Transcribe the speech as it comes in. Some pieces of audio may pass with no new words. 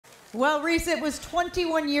Well, Reese, it was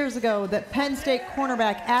 21 years ago that Penn State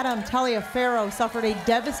cornerback Adam Taliaferro suffered a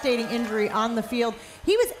devastating injury on the field.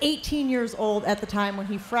 He was 18 years old at the time when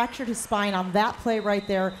he fractured his spine on that play right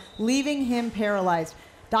there, leaving him paralyzed.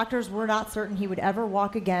 Doctors were not certain he would ever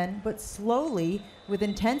walk again, but slowly, with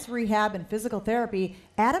intense rehab and physical therapy,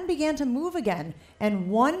 Adam began to move again. And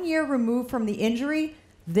 1 year removed from the injury,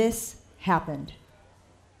 this happened.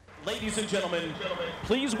 Ladies and gentlemen,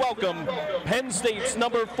 please welcome Penn State's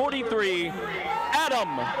number 43, Adam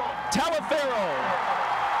Taliaferro.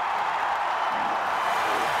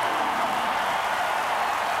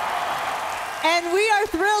 And we are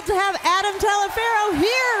thrilled to have Adam Taliaferro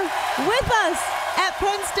here with us at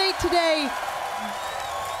Penn State today.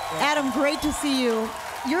 Adam, great to see you.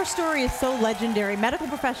 Your story is so legendary. Medical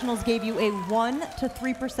professionals gave you a 1 to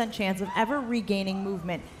 3% chance of ever regaining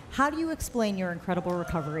movement. How do you explain your incredible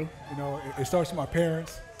recovery? You know, it starts with my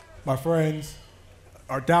parents, my friends,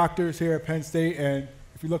 our doctors here at Penn State, and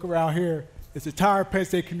if you look around here, this entire Penn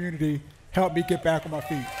State community helped me get back on my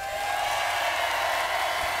feet.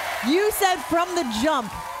 You said from the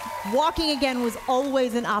jump, walking again was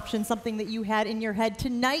always an option, something that you had in your head.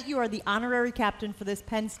 Tonight, you are the honorary captain for this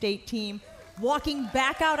Penn State team. Walking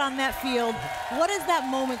back out on that field, what is that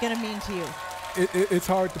moment going to mean to you? It's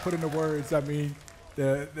hard to put into words. I mean,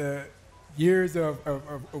 the years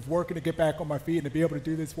of working to get back on my feet and to be able to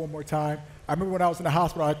do this one more time. I remember when I was in the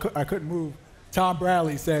hospital, I couldn't move. Tom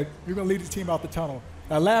Bradley said, "You're going to lead this team out the tunnel."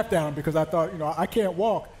 And I laughed at him because I thought, you know, I can't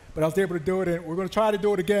walk, but I was able to do it, and we're going to try to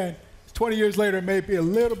do it again. 20 years later, it may be a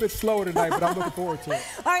little bit slower tonight, but I'm looking forward to it.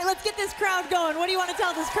 All right, let's get this crowd going. What do you want to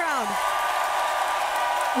tell this crowd?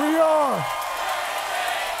 We are.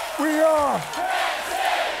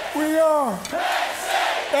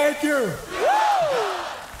 Thank you.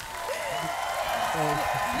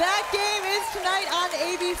 That game is tonight on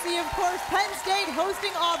ABC, of course. Penn State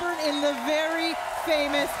hosting Auburn in the very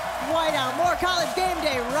famous whiteout. More College Game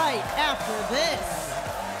Day right after this.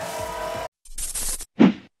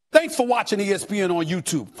 Thanks for watching ESPN on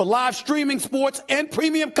YouTube. For live streaming sports and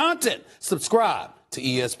premium content, subscribe to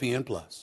ESPN+.